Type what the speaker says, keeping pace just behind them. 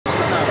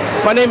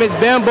My name is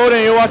Bam Bowden,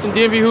 and you're watching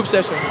DMV Hoop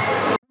Session.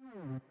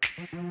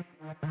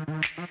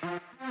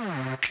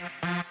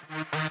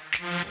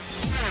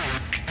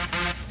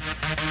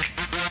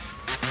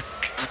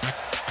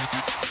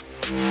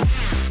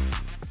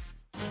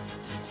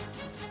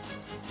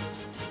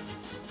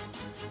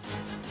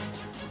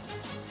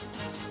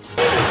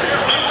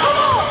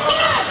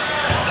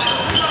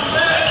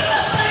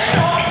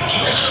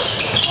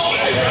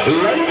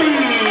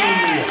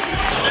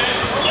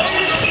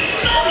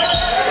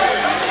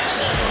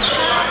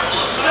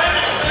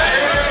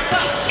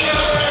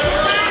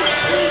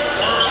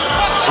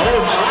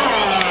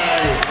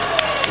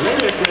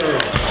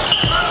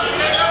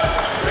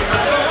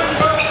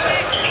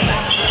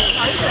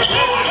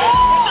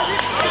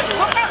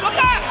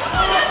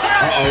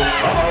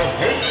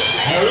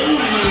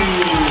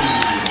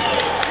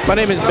 My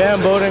name is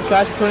Bam Bowden,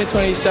 class of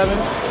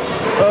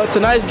 2027.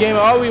 Tonight's game,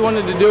 all we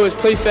wanted to do is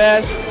play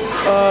fast,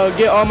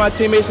 get all my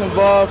teammates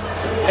involved,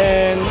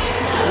 and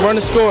run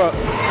the score up.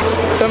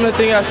 Some of the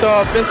things I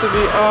saw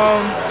offensively,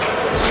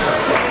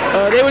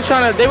 they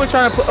were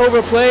trying to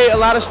overplay a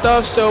lot of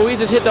stuff, so we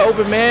just hit the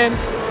open man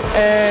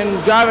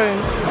and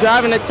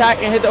driving attack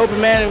and hit the open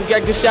man and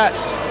get good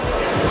shots.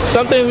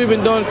 Some things we've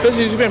been doing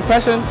physically, we've been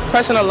pressing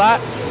a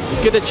lot,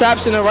 get the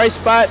traps in the right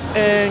spots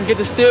and get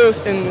the steals,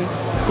 and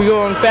we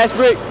go on fast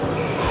break.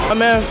 My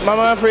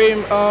man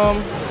praying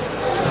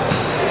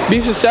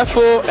be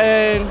successful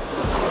and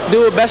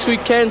do the best we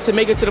can to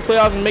make it to the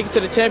playoffs and make it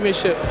to the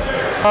championship.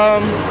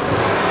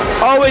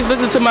 Always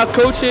listen to my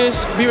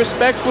coaches, be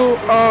respectful,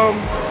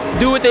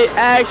 do what they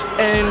ask,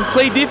 and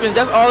play defense.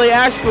 That's all they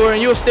ask for,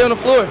 and you'll stay on the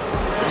floor.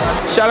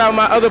 Shout out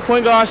my other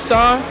point guard,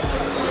 Sean.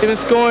 He's been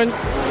scoring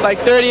like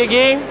 30 a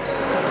game.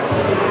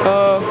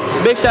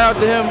 Big shout out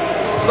to him.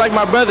 It's like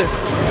my brother.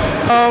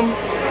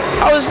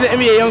 I was listening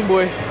to NBA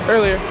Youngboy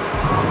earlier.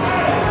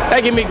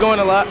 That get me going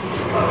a lot.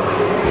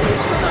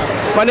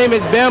 My name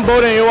is Bam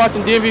Bowden, and you're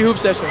watching DMV Hoop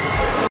Session.